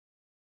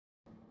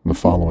The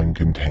following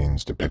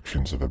contains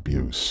depictions of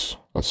abuse,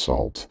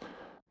 assault,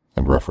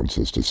 and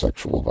references to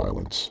sexual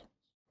violence.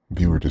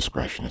 Viewer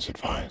discretion is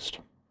advised.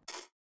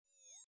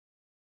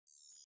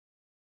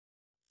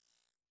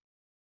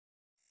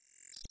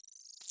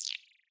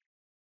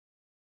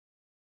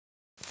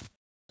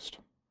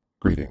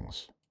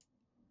 Greetings.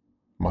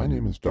 My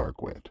name is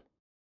Darkwitt.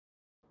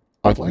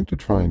 I'd like to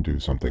try and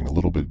do something a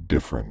little bit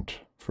different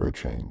for a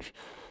change.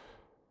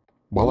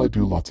 While I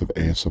do lots of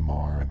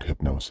ASMR and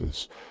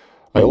hypnosis,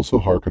 I also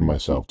hearken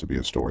myself to be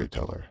a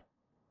storyteller.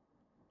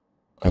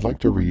 I'd like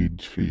to read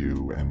to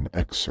you an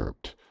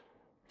excerpt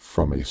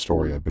from a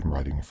story I've been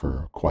writing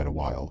for quite a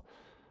while.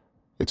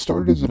 It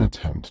started as an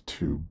attempt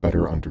to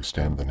better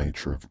understand the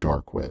nature of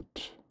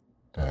Darkwitt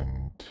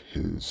and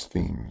his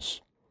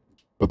themes.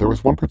 But there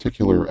was one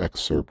particular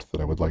excerpt that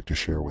I would like to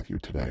share with you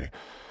today,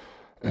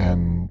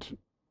 and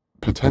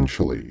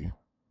potentially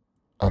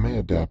I may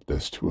adapt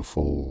this to a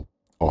full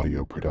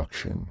audio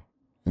production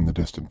in the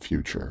distant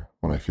future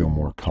when I feel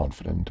more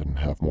confident and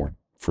have more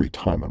free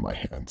time on my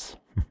hands.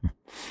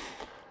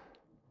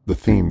 The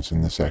themes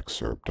in this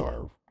excerpt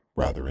are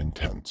rather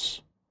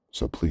intense,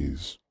 so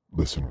please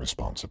listen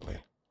responsibly.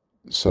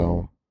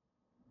 So,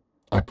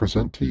 I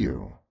present to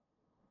you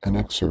an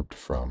excerpt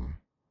from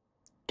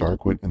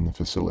Darkwitt and The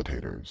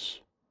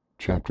Facilitators,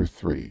 Chapter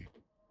 3,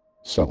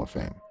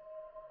 Cellophane.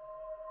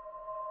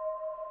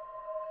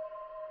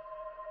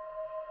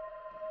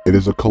 It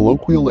is a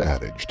colloquial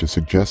adage to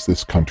suggest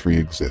this country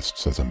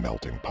exists as a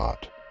melting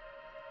pot,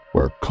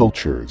 where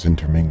cultures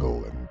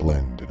intermingle and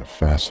blend in a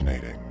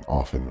fascinating,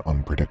 often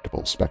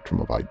unpredictable spectrum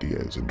of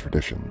ideas and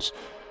traditions.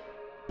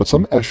 But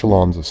some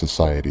echelons of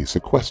society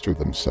sequester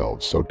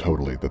themselves so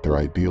totally that their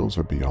ideals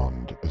are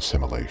beyond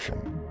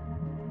assimilation.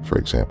 For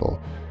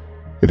example,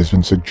 it has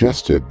been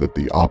suggested that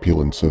the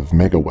opulence of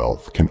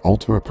mega-wealth can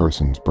alter a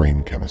person's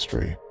brain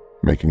chemistry,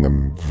 making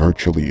them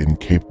virtually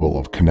incapable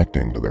of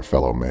connecting to their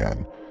fellow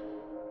man.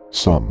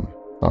 Some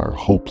are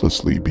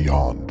hopelessly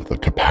beyond the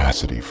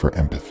capacity for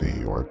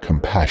empathy or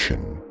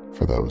compassion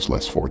for those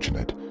less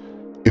fortunate.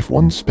 If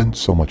one spent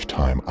so much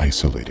time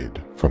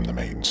isolated from the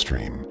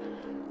mainstream,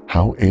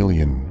 how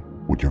alien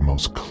would your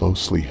most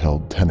closely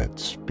held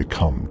tenets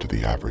become to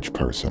the average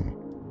person?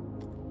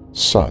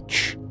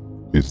 Such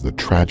is the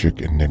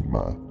tragic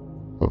enigma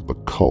of the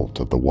cult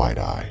of the wide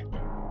eye.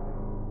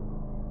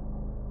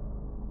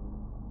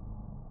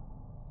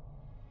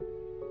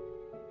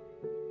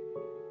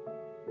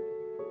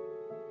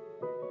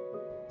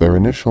 Their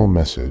initial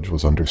message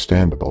was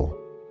understandable,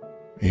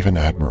 even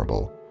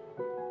admirable,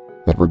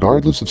 that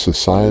regardless of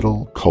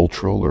societal,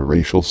 cultural, or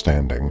racial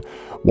standing,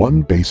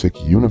 one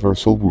basic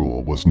universal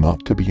rule was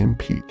not to be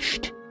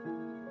impeached: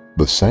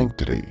 the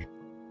sanctity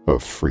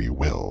of free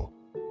will.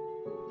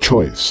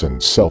 Choice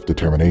and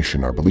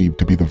self-determination are believed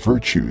to be the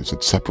virtues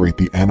that separate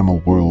the animal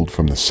world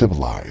from the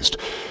civilized,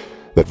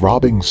 that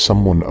robbing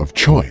someone of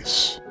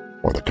choice,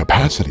 or the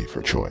capacity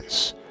for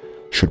choice,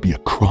 should be a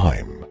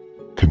crime,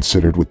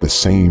 considered with the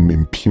same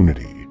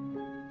impunity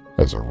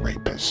as a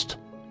rapist.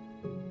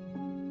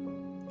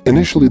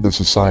 Initially, the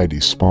society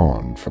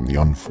spawned from the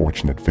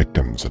unfortunate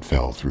victims that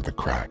fell through the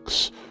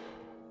cracks.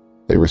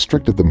 They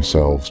restricted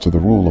themselves to the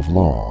rule of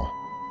law,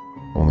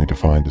 only to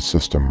find a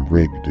system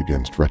rigged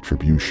against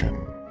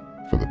retribution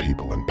for the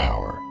people in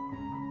power.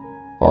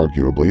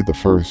 Arguably, the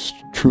first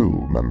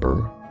true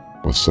member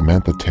was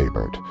Samantha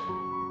Tabert,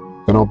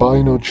 an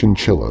albino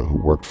chinchilla who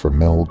worked for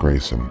Mel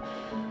Grayson,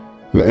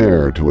 the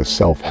heir to a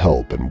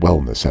self-help and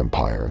wellness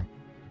empire.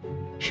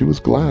 She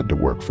was glad to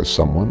work for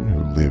someone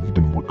who lived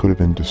in what could have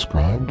been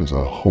described as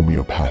a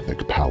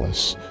homeopathic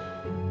palace.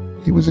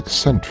 He was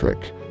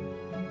eccentric,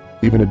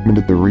 even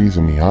admitted the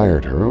reason he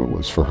hired her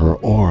was for her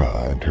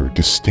aura and her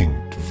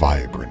distinct,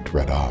 vibrant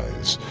red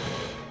eyes.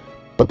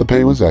 But the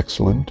pay was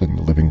excellent and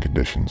the living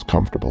conditions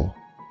comfortable.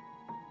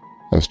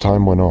 As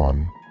time went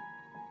on,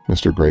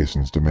 Mr.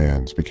 Grayson's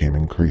demands became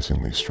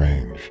increasingly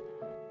strange.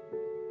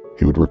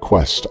 He would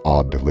request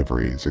odd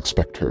deliveries,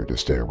 expect her to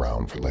stay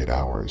around for late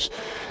hours,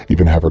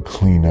 even have her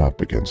clean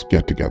up against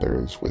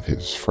get-togethers with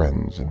his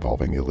friends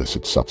involving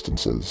illicit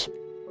substances.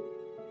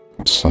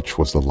 Such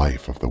was the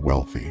life of the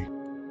wealthy,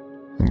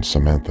 and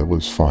Samantha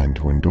was fine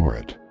to endure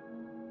it,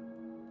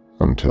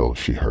 until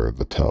she heard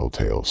the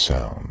telltale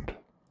sound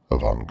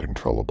of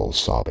uncontrollable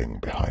sobbing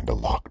behind a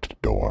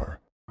locked door.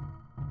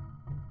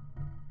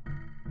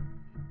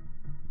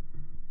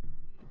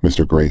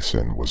 Mr.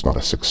 Grayson was not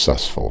a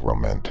successful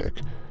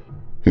romantic.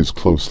 His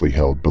closely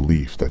held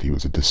belief that he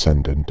was a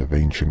descendant of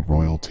ancient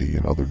royalty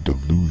and other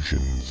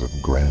delusions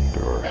of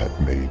grandeur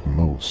had made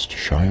most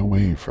shy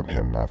away from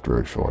him after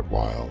a short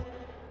while.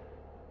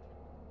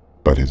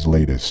 But his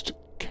latest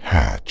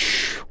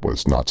catch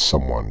was not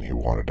someone he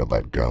wanted to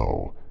let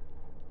go.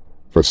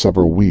 For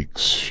several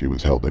weeks she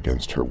was held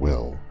against her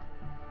will,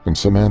 and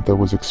Samantha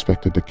was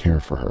expected to care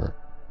for her.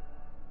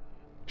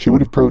 She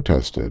would have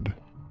protested,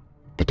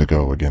 but to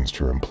go against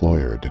her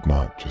employer did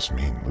not just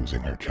mean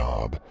losing her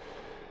job.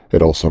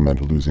 It also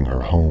meant losing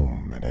her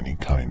home and any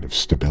kind of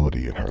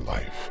stability in her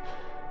life.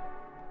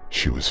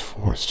 She was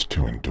forced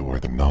to endure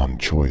the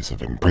non-choice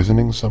of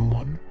imprisoning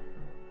someone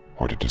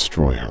or to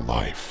destroy her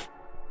life.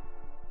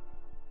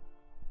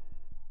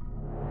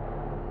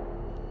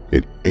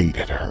 It ate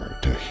at her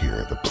to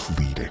hear the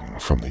pleading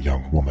from the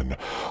young woman,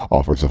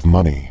 offers of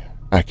money,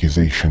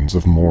 accusations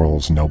of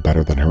morals no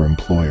better than her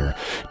employer,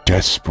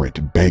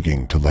 desperate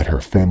begging to let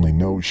her family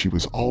know she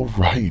was all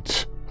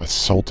right,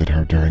 assaulted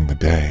her during the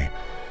day,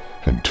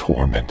 and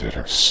tormented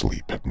her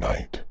sleep at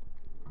night.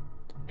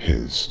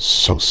 His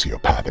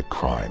sociopathic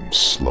crimes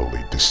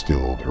slowly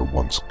distilled her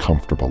once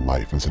comfortable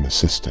life as an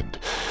assistant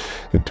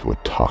into a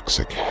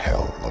toxic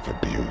hell of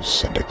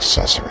abuse and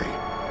accessory.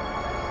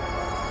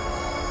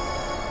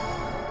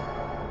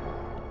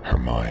 Her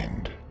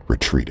mind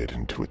retreated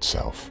into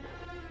itself,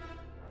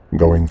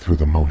 going through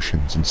the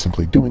motions and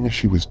simply doing as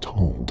she was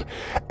told,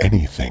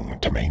 anything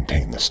to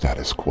maintain the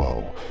status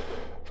quo,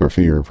 for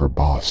fear of her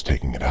boss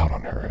taking it out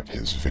on her if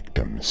his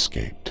victim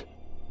escaped.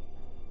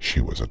 She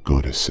was a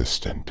good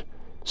assistant,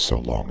 so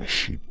long as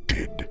she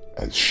did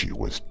as she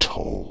was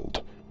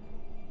told.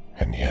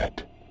 And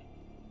yet,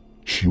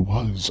 she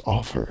was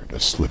offered a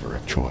sliver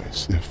of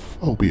choice,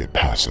 if albeit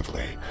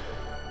passively.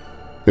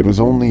 It was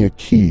only a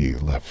key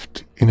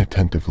left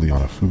inattentively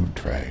on a food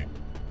tray.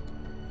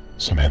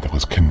 Samantha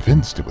was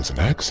convinced it was an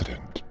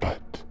accident,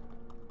 but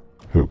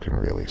who can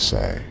really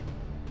say?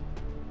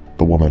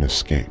 The woman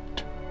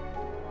escaped,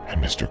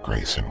 and Mr.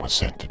 Grayson was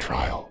sent to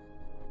trial.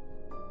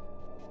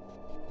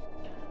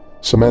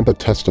 Samantha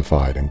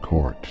testified in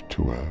court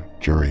to a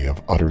jury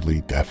of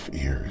utterly deaf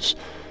ears.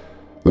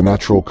 The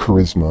natural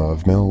charisma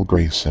of Mel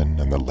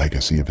Grayson and the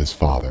legacy of his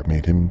father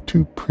made him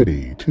too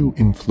pretty, too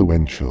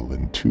influential,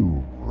 and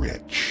too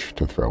rich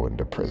to throw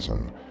into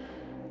prison.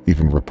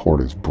 Even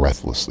reporters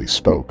breathlessly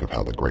spoke of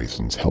how the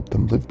Graysons helped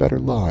them live better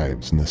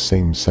lives in the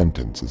same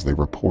sentence as they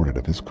reported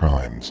of his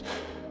crimes.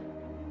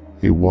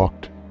 He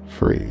walked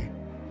free,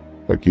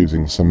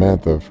 accusing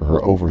Samantha for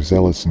her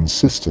overzealous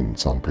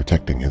insistence on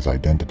protecting his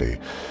identity.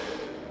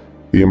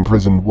 The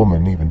imprisoned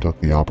woman even took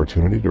the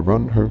opportunity to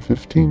run her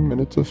 15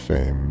 minutes of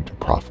fame to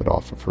profit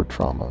off of her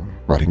trauma,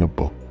 writing a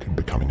book and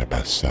becoming a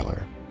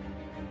bestseller.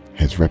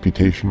 His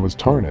reputation was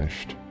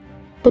tarnished,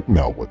 but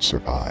Mel would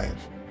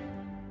survive.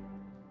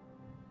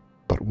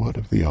 But what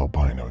of the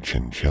albino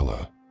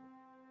chinchilla?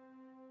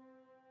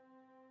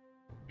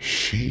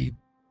 She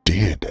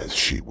did as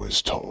she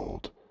was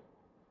told,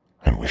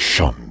 and was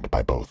shunned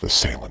by both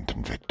assailant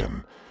and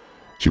victim.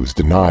 She was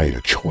denied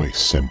a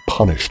choice and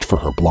punished for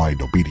her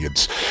blind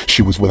obedience.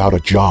 She was without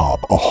a job,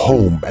 a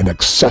home, an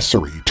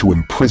accessory to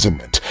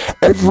imprisonment.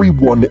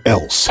 Everyone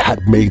else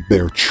had made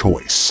their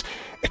choice,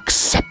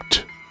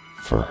 except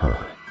for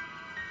her.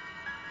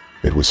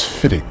 It was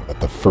fitting that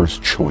the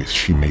first choice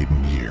she made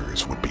in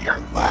years would be her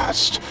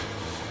last,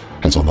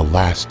 as on the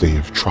last day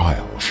of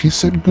trial she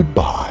said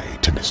goodbye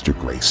to Mr.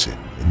 Grayson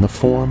in the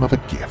form of a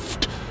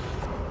gift.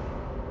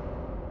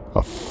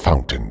 A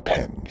fountain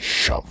pen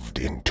shoved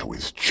into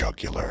his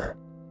jugular.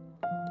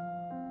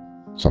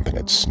 Something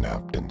had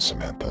snapped in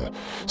Samantha,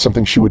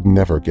 something she would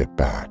never get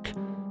back,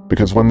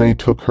 because when they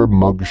took her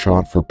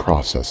mugshot for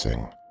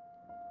processing,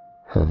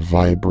 her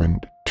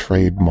vibrant,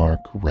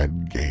 trademark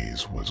red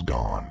gaze was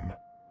gone.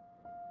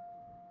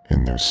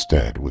 In their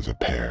stead was a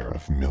pair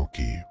of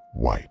milky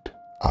white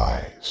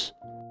eyes.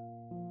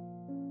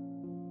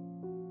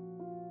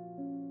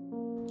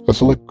 A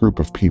select group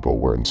of people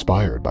were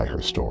inspired by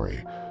her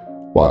story.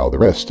 While the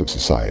rest of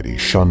society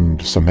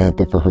shunned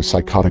Samantha for her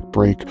psychotic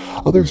break,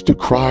 others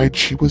decried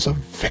she was a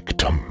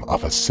victim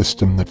of a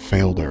system that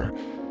failed her.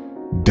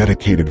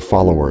 Dedicated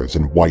followers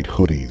in white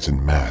hoodies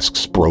and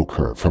masks broke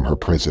her from her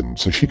prison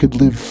so she could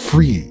live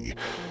free.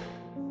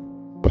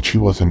 But she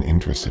wasn't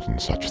interested in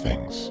such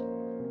things.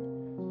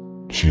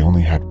 She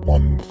only had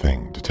one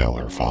thing to tell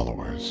her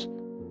followers.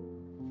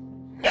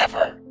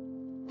 Never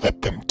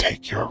let them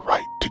take your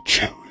right to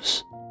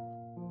choose.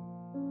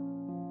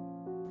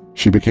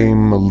 She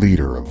became a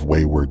leader of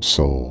wayward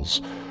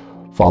souls,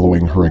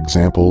 following her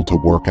example to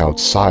work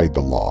outside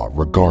the law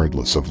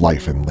regardless of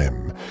life and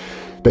limb.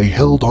 They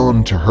held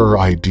on to her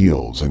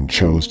ideals and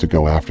chose to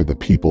go after the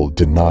people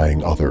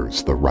denying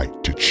others the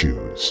right to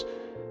choose.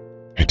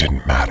 It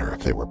didn't matter if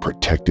they were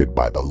protected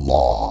by the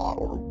law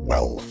or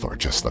wealth or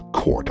just the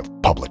court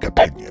of public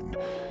opinion.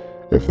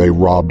 If they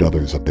robbed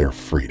others of their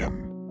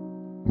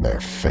freedom, their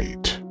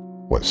fate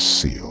was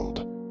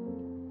sealed.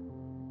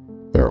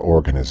 Their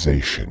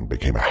organization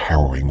became a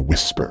harrowing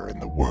whisper in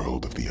the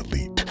world of the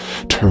elite,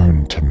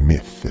 turned to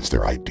myth as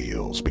their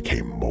ideals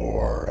became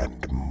more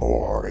and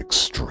more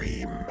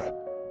extreme.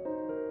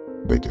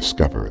 They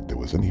discovered there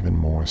was an even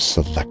more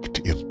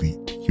select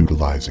elite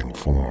utilizing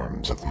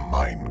forms of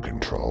mind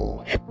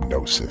control,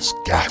 hypnosis,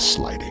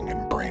 gaslighting,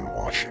 and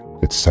brainwashing.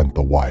 It sent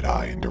the wide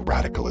eye into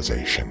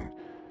radicalization.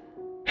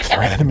 If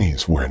their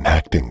enemies were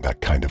enacting that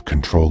kind of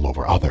control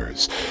over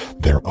others,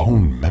 their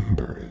own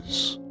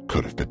members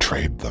could have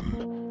betrayed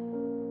them.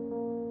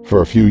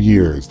 For a few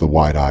years, the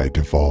wide eye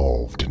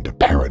devolved into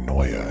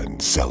paranoia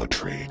and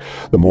zealotry.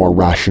 The more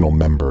rational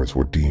members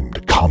were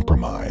deemed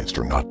compromised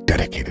or not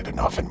dedicated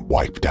enough and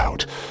wiped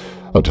out,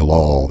 until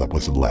all that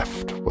was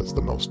left was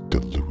the most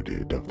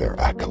deluded of their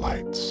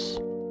acolytes.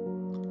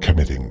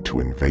 committing to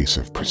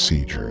invasive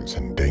procedures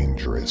and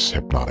dangerous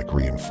hypnotic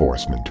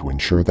reinforcement to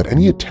ensure that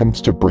any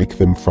attempts to break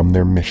them from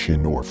their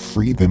mission or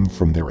free them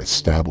from their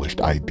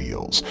established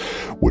ideals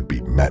would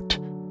be met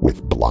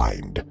with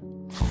blind,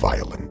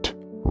 violent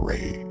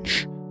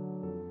rage.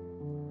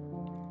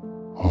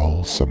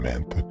 All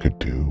Samantha could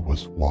do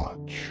was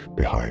watch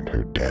behind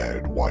her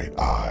dead white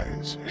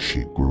eyes as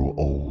she grew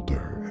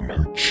older and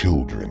her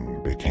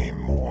children became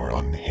more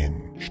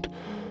unhinged.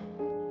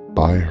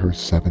 By her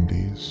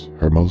 70s,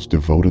 her most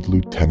devoted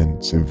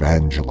lieutenants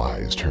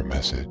evangelized her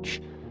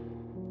message,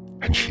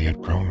 and she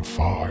had grown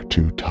far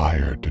too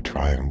tired to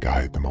try and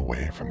guide them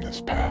away from this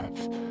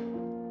path.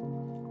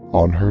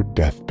 On her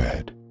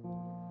deathbed,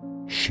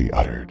 she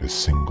uttered a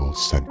single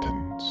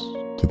sentence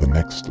to the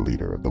next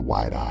leader of the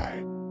White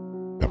Eye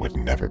that would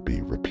never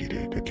be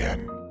repeated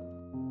again.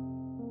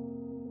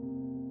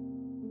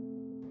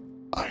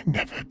 I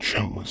never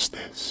chose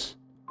this.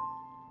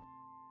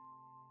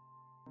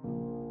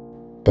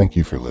 Thank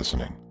you for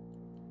listening.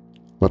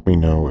 Let me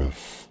know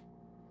if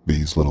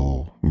these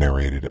little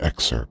narrated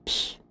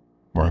excerpts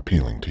were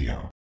appealing to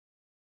you.